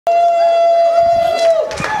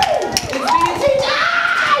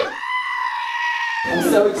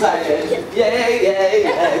so excited. Yay, yay,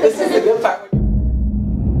 yay. This is the good part.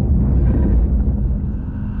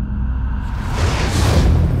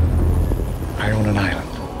 I own an island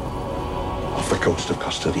off the coast of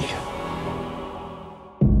Costa Rica.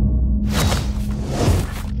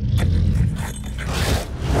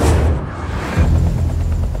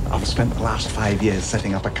 I've spent the last 5 years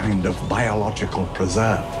setting up a kind of biological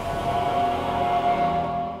preserve.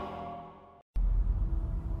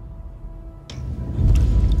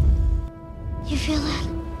 You feel that?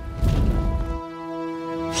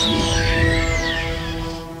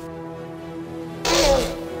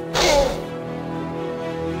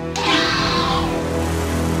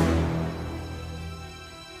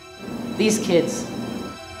 These kids,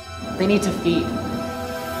 they need to feed.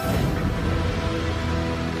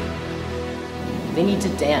 They need to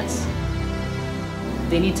dance.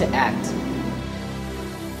 They need to act.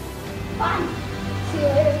 Fine. See you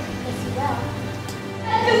later. Yes, you will.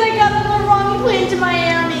 Because I got on the wrong plane to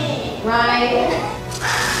Miami. Right.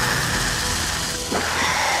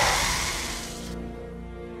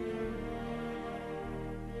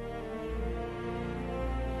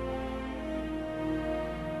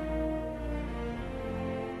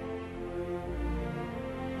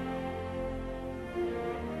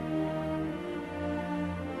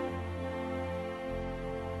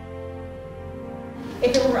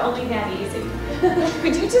 If it were only that easy.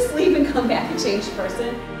 Could you just leave and come back and change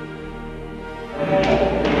person?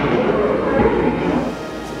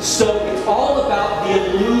 So it's all about the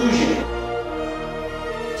illusion.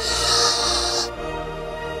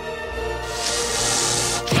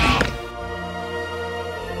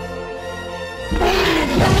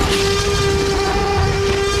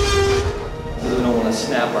 We don't want to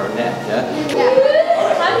snap our neck, yeah?